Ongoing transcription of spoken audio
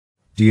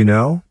Do you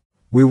know?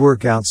 We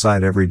work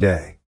outside every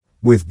day.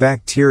 With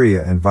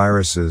bacteria and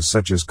viruses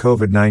such as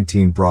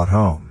COVID-19 brought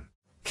home,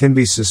 can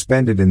be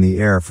suspended in the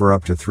air for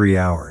up to 3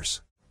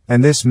 hours.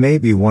 And this may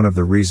be one of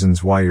the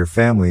reasons why your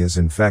family is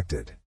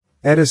infected.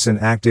 Edison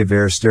Active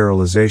Air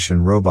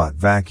Sterilization Robot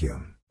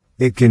Vacuum.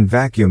 It can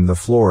vacuum the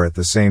floor at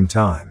the same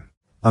time.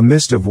 A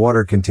mist of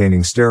water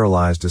containing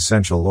sterilized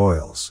essential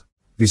oils.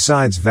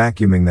 Besides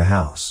vacuuming the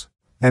house.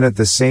 And at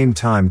the same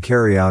time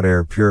carry out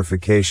air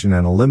purification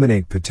and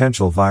eliminate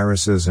potential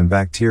viruses and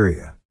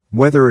bacteria.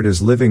 Whether it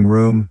is living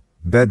room,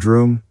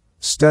 bedroom,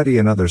 study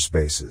and other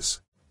spaces.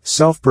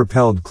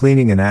 Self-propelled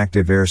cleaning and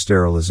active air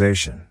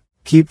sterilization.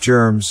 Keep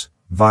germs,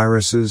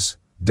 viruses,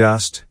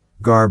 dust,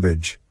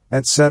 garbage,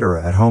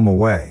 etc. at home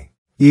away.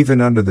 Even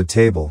under the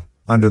table,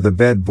 under the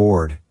bed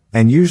board,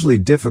 and usually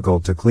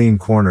difficult to clean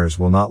corners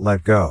will not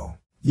let go.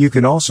 You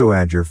can also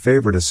add your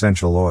favorite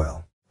essential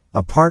oil.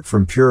 Apart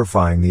from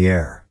purifying the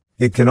air,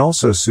 it can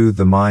also soothe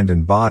the mind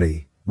and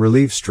body,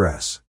 relieve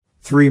stress.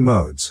 3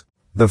 modes.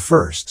 The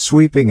first,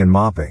 sweeping and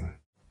mopping.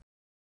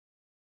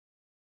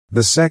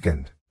 The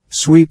second,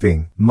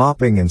 sweeping,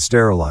 mopping and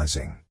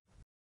sterilizing.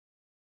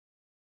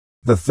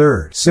 The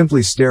third,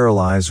 simply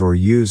sterilize or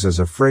use as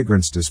a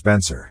fragrance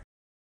dispenser.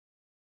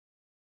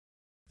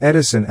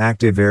 Edison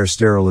Active Air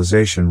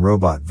Sterilization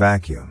Robot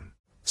Vacuum.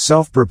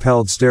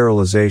 Self-propelled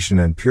sterilization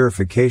and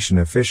purification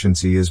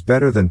efficiency is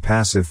better than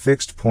passive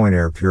fixed-point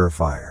air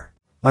purifier.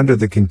 Under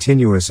the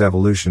continuous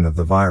evolution of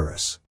the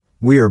virus,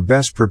 we are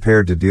best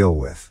prepared to deal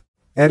with.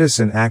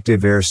 Edison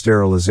Active Air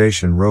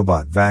Sterilization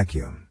Robot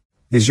Vacuum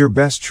is your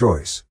best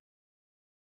choice.